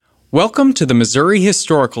Welcome to the Missouri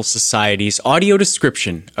Historical Society's audio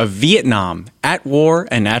description of Vietnam at war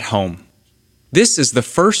and at home. This is the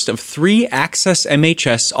first of 3 Access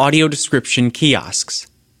MHS audio description kiosks.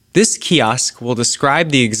 This kiosk will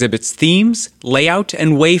describe the exhibit's themes, layout,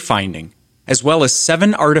 and wayfinding, as well as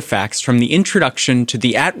 7 artifacts from the introduction to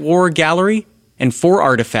the At War Gallery and 4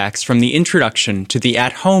 artifacts from the introduction to the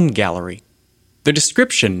At Home Gallery. The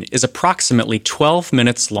description is approximately 12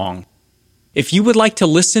 minutes long. If you would like to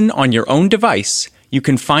listen on your own device, you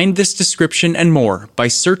can find this description and more by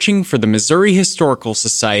searching for the Missouri Historical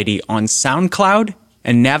Society on SoundCloud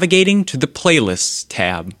and navigating to the Playlists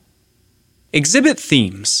tab. Exhibit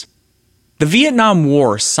themes. The Vietnam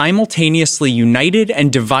War simultaneously united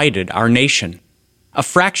and divided our nation, a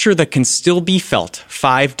fracture that can still be felt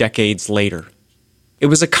 5 decades later. It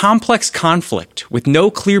was a complex conflict with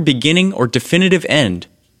no clear beginning or definitive end,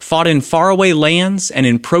 fought in faraway lands and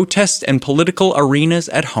in protest and political arenas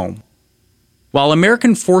at home. While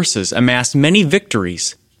American forces amassed many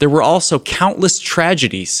victories, there were also countless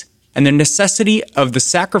tragedies, and the necessity of the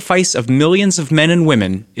sacrifice of millions of men and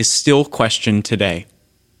women is still questioned today.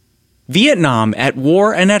 Vietnam at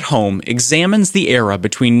War and at Home examines the era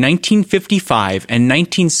between 1955 and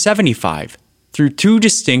 1975 through 2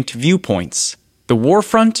 distinct viewpoints, the war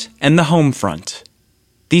front and the home front.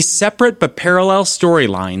 These separate but parallel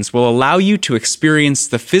storylines will allow you to experience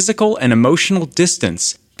the physical and emotional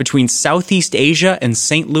distance between Southeast Asia and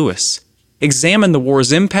St. Louis, examine the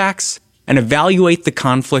war's impacts, and evaluate the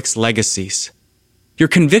conflict's legacies. Your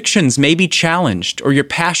convictions may be challenged or your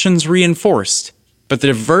passions reinforced, but the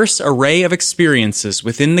diverse array of experiences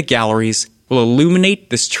within the galleries will illuminate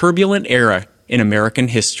this turbulent era in American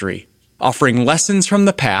history, offering lessons from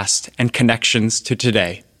the past and connections to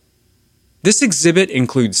today. This exhibit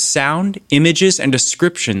includes sound, images, and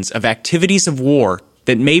descriptions of activities of war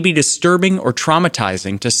that may be disturbing or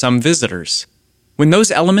traumatizing to some visitors. When those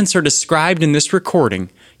elements are described in this recording,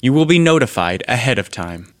 you will be notified ahead of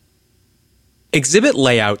time. Exhibit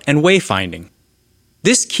layout and wayfinding.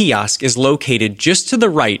 This kiosk is located just to the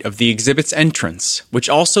right of the exhibit's entrance, which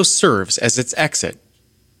also serves as its exit.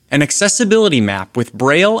 An accessibility map with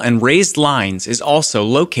braille and raised lines is also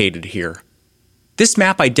located here. This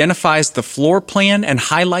map identifies the floor plan and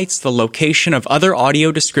highlights the location of other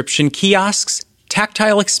audio description kiosks,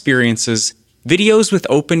 tactile experiences, videos with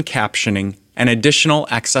open captioning, and additional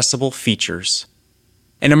accessible features.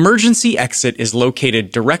 An emergency exit is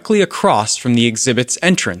located directly across from the exhibit's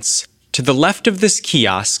entrance, to the left of this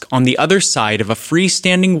kiosk on the other side of a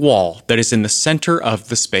freestanding wall that is in the center of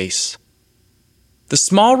the space. The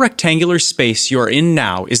small rectangular space you are in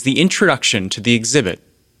now is the introduction to the exhibit.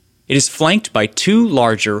 It is flanked by 2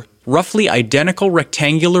 larger, roughly identical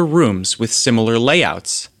rectangular rooms with similar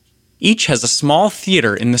layouts. Each has a small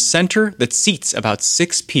theater in the center that seats about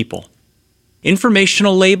 6 people.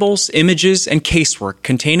 Informational labels, images, and casework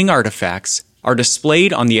containing artifacts are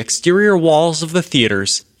displayed on the exterior walls of the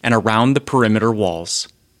theaters and around the perimeter walls.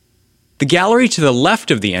 The gallery to the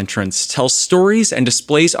left of the entrance tells stories and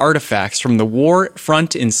displays artifacts from the war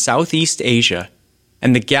front in Southeast Asia,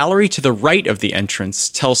 and the gallery to the right of the entrance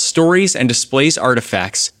tells stories and displays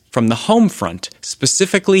artifacts from the home front,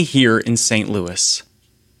 specifically here in St. Louis.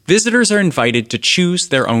 Visitors are invited to choose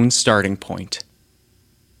their own starting point.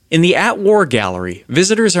 In the At War Gallery,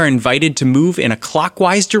 visitors are invited to move in a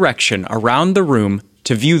clockwise direction around the room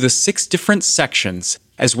to view the 6 different sections,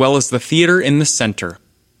 as well as the theater in the center.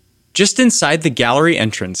 Just inside the gallery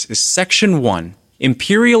entrance is Section 1,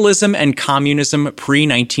 Imperialism and Communism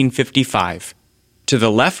pre-1955. To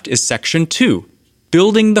the left is Section 2,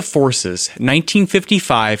 Building the Forces,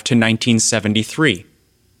 1955 to 1973.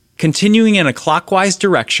 Continuing in a clockwise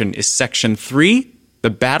direction is Section 3, The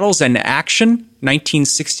Battles and Action,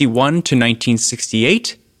 1961 to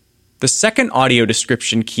 1968. The second audio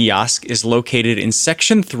description kiosk is located in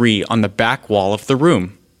Section 3 on the back wall of the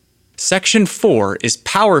room. Section 4 is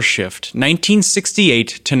Power Shift, 1968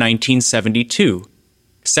 to 1972.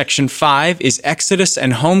 Section 5 is Exodus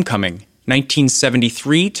and Homecoming,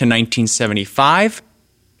 1973 to 1975.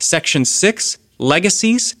 Section 6,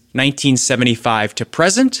 Legacies, 1975 to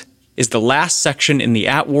present, is the last section in the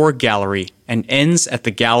At War Gallery and ends at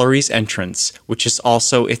the gallery's entrance, which is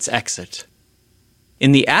also its exit.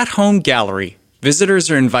 In the At Home Gallery,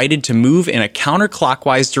 visitors are invited to move in a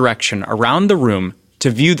counterclockwise direction around the room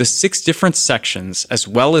to view the 6 different sections as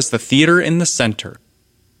well as the theater in the center.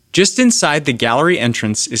 Just inside the gallery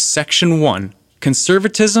entrance is Section 1,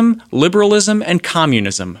 Conservatism, Liberalism, and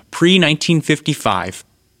Communism, pre-1955.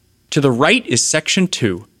 To the right is Section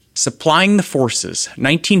 2, Supplying the Forces,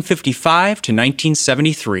 1955 to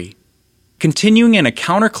 1973. Continuing in a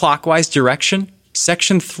counterclockwise direction,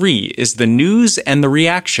 Section 3 is the News and the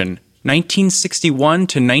Reaction, 1961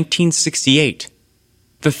 to 1968.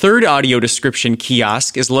 The third audio description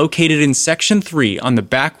kiosk is located in Section 3 on the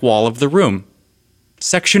back wall of the room.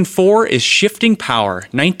 Section 4 is Shifting Power,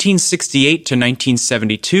 1968 to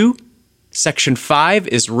 1972. Section 5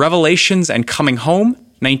 is Revelations and Coming Home,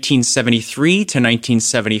 1973 to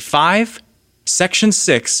 1975. Section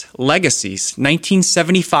 6, Legacies,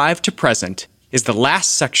 1975 to present, is the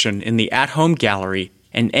last section in the at-home gallery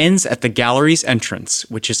and ends at the gallery's entrance,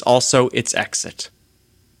 which is also its exit.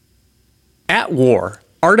 At War,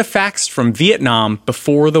 artifacts from Vietnam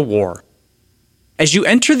before the war. As you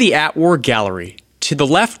enter the At War gallery, to the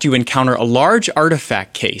left you encounter a large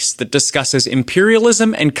artifact case that discusses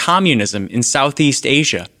imperialism and communism in Southeast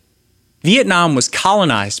Asia. Vietnam was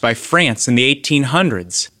colonized by France in the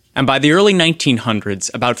 1800s, and by the early 1900s,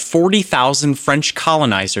 about 40,000 French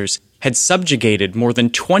colonizers had subjugated more than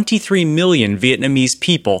 23 million Vietnamese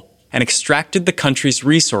people and extracted the country's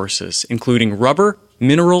resources, including rubber,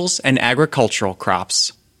 minerals, and agricultural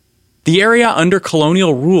crops. The area under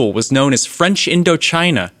colonial rule was known as French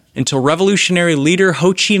Indochina until revolutionary leader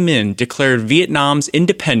Ho Chi Minh declared Vietnam's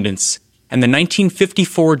independence, and the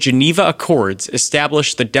 1954 Geneva Accords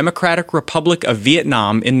established the Democratic Republic of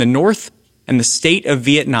Vietnam in the north and the State of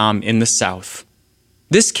Vietnam in the south.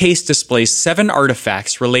 This case displays 7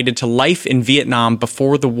 artifacts related to life in Vietnam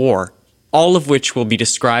before the war, all of which will be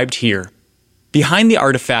described here. Behind the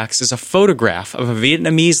artifacts is a photograph of a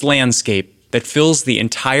Vietnamese landscape that fills the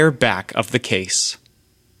entire back of the case.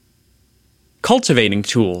 Cultivating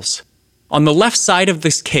tools. On the left side of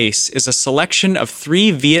this case is a selection of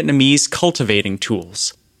 3 Vietnamese cultivating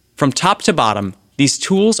tools. From top to bottom, these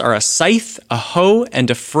tools are a scythe, a hoe,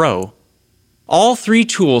 and a froe. All 3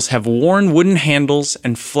 tools have worn wooden handles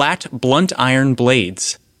and flat, blunt iron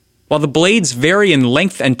blades. While the blades vary in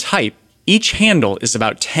length and type, each handle is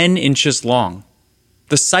about 10 inches long.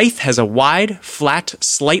 The scythe has a wide, flat,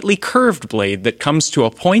 slightly curved blade that comes to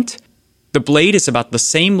a point. The blade is about the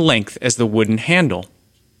same length as the wooden handle.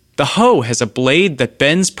 The hoe has a blade that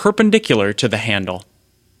bends perpendicular to the handle.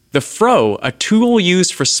 The froe, a tool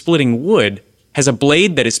used for splitting wood, has a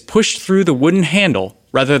blade that is pushed through the wooden handle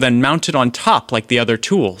rather than mounted on top like the other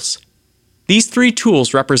tools. These 3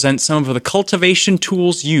 tools represent some of the cultivation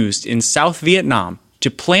tools used in South Vietnam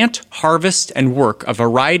to plant, harvest, and work a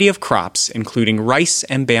variety of crops, including rice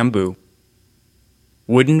and bamboo.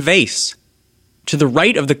 Wooden vase. To the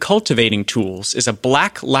right of the cultivating tools is a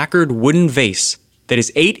black lacquered wooden vase that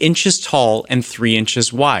is 8 inches tall and 3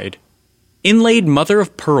 inches wide. Inlaid mother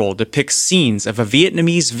of pearl depicts scenes of a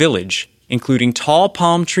Vietnamese village, including tall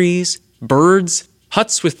palm trees, birds,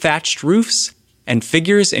 huts with thatched roofs, and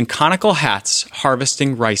figures in conical hats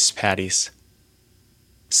harvesting rice paddies.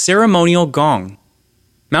 Ceremonial gong.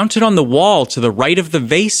 Mounted on the wall to the right of the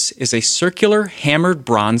vase is a circular hammered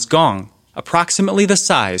bronze gong, approximately the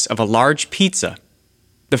size of a large pizza.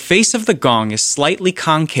 The face of the gong is slightly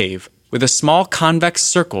concave, with a small convex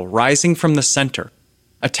circle rising from the center.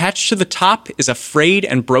 Attached to the top is a frayed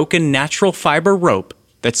and broken natural fiber rope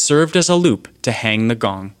that served as a loop to hang the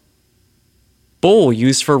gong. Bowl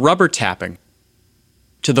used for rubber tapping.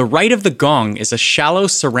 To the right of the gong is a shallow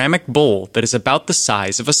ceramic bowl that is about the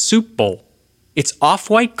size of a soup bowl. Its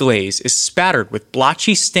off-white glaze is spattered with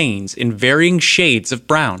blotchy stains in varying shades of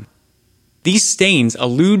brown. These stains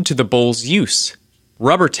allude to the bowl's use,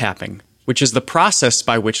 rubber tapping, which is the process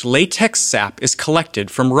by which latex sap is collected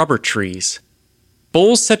from rubber trees.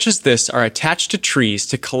 Bowls such as this are attached to trees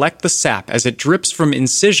to collect the sap as it drips from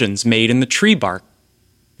incisions made in the tree bark.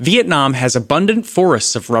 Vietnam has abundant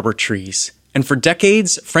forests of rubber trees, and for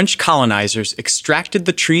decades, French colonizers extracted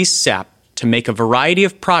the tree's sap to make a variety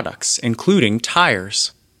of products, including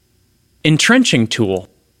tires. Entrenching tool.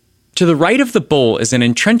 To the right of the bowl is an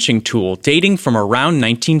entrenching tool dating from around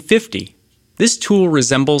 1950. This tool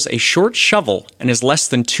resembles a short shovel and is less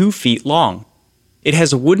than 2 feet long. It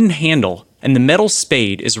has a wooden handle, and the metal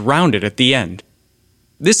spade is rounded at the end.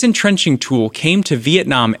 This entrenching tool came to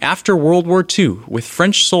Vietnam after World War II with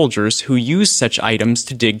French soldiers who used such items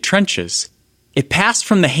to dig trenches. It passed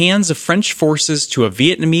from the hands of French forces to a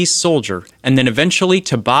Vietnamese soldier and then eventually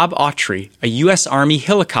to Bob Autry, a U.S. Army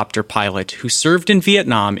helicopter pilot who served in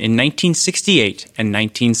Vietnam in 1968 and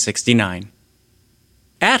 1969.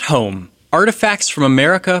 At home, artifacts from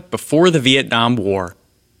America before the Vietnam War.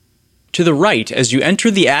 To the right, as you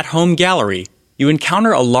enter the at-home gallery, you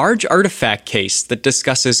encounter a large artifact case that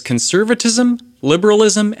discusses conservatism,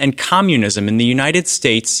 liberalism, and communism in the United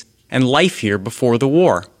States and life here before the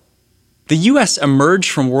war. The U.S. emerged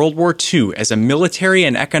from World War II as a military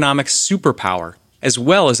and economic superpower, as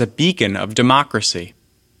well as a beacon of democracy.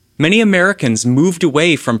 Many Americans moved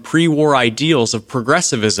away from pre-war ideals of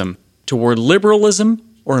progressivism toward liberalism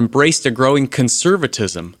or embraced a growing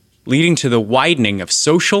conservatism, leading to the widening of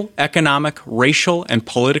social, economic, racial, and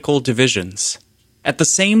political divisions. At the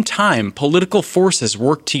same time, political forces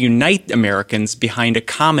worked to unite Americans behind a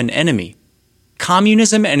common enemy.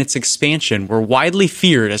 Communism and its expansion were widely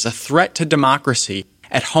feared as a threat to democracy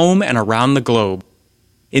at home and around the globe.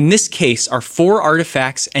 In this case are 4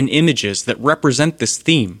 artifacts and images that represent this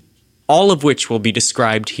theme, all of which will be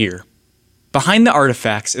described here. Behind the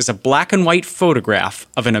artifacts is a black and white photograph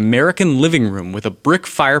of an American living room with a brick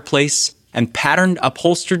fireplace and patterned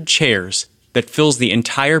upholstered chairs that fills the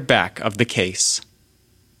entire back of the case.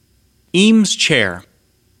 Eames chair.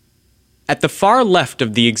 At the far left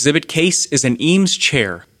of the exhibit case is an Eames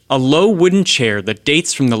chair, a low wooden chair that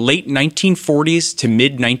dates from the late 1940s to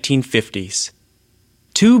mid-1950s.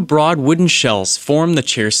 2 broad wooden shells form the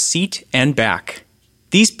chair's seat and back.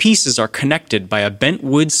 These pieces are connected by a bent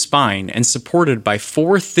wood spine and supported by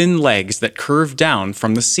 4 thin legs that curve down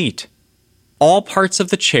from the seat. All parts of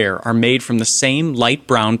the chair are made from the same light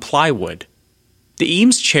brown plywood. The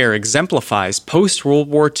Eames chair exemplifies post-World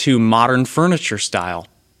War II modern furniture style.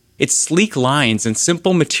 Its sleek lines and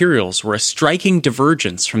simple materials were a striking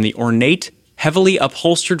divergence from the ornate, heavily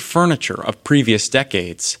upholstered furniture of previous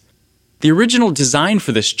decades. The original design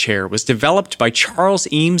for this chair was developed by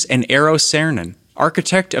Charles Eames and Eero Saarinen,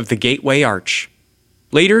 architect of the Gateway Arch.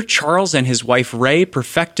 Later, Charles and his wife Ray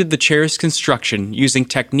perfected the chair's construction using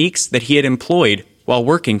techniques that he had employed while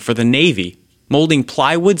working for the Navy, molding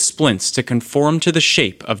plywood splints to conform to the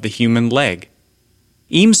shape of the human leg.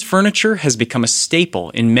 Eames furniture has become a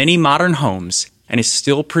staple in many modern homes and is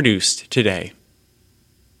still produced today.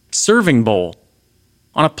 Serving bowl.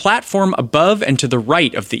 On a platform above and to the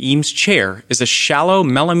right of the Eames chair is a shallow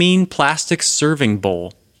melamine plastic serving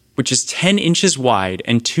bowl, which is 10 inches wide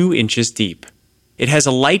and 2 inches deep. It has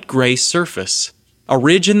a light gray surface. A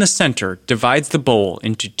ridge in the center divides the bowl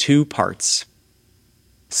into 2 parts.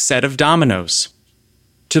 Set of dominoes.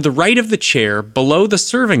 To the right of the chair, below the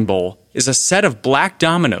serving bowl, is a set of black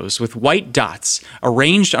dominoes with white dots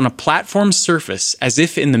arranged on a platform surface as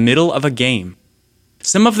if in the middle of a game.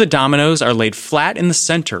 Some of the dominoes are laid flat in the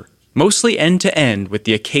center, mostly end to end with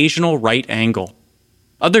the occasional right angle.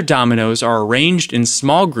 Other dominoes are arranged in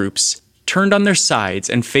small groups, turned on their sides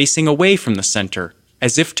and facing away from the center,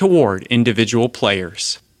 as if toward individual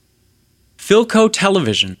players. Philco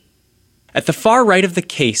television. At the far right of the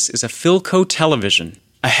case is a Philco television,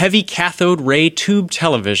 a heavy cathode ray tube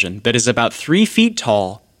television that is about 3 feet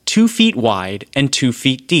tall, 2 feet wide, and 2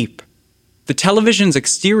 feet deep. The television's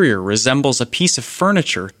exterior resembles a piece of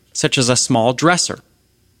furniture, such as a small dresser.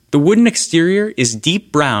 The wooden exterior is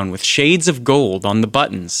deep brown with shades of gold on the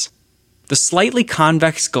buttons. The slightly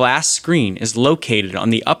convex glass screen is located on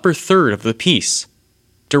the upper third of the piece.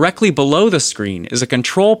 Directly below the screen is a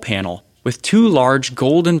control panel with 2 large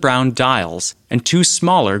golden brown dials and 2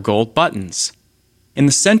 smaller gold buttons. In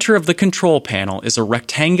the center of the control panel is a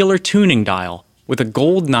rectangular tuning dial with a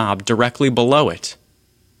gold knob directly below it.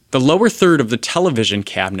 The lower third of the television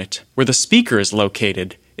cabinet, where the speaker is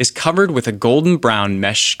located, is covered with a golden brown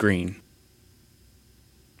mesh screen.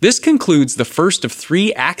 This concludes the first of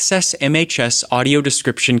 3 Access MHS audio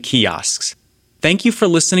description kiosks. Thank you for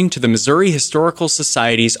listening to the Missouri Historical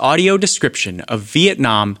Society's audio description of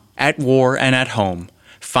Vietnam at war and at home.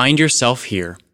 Find yourself here.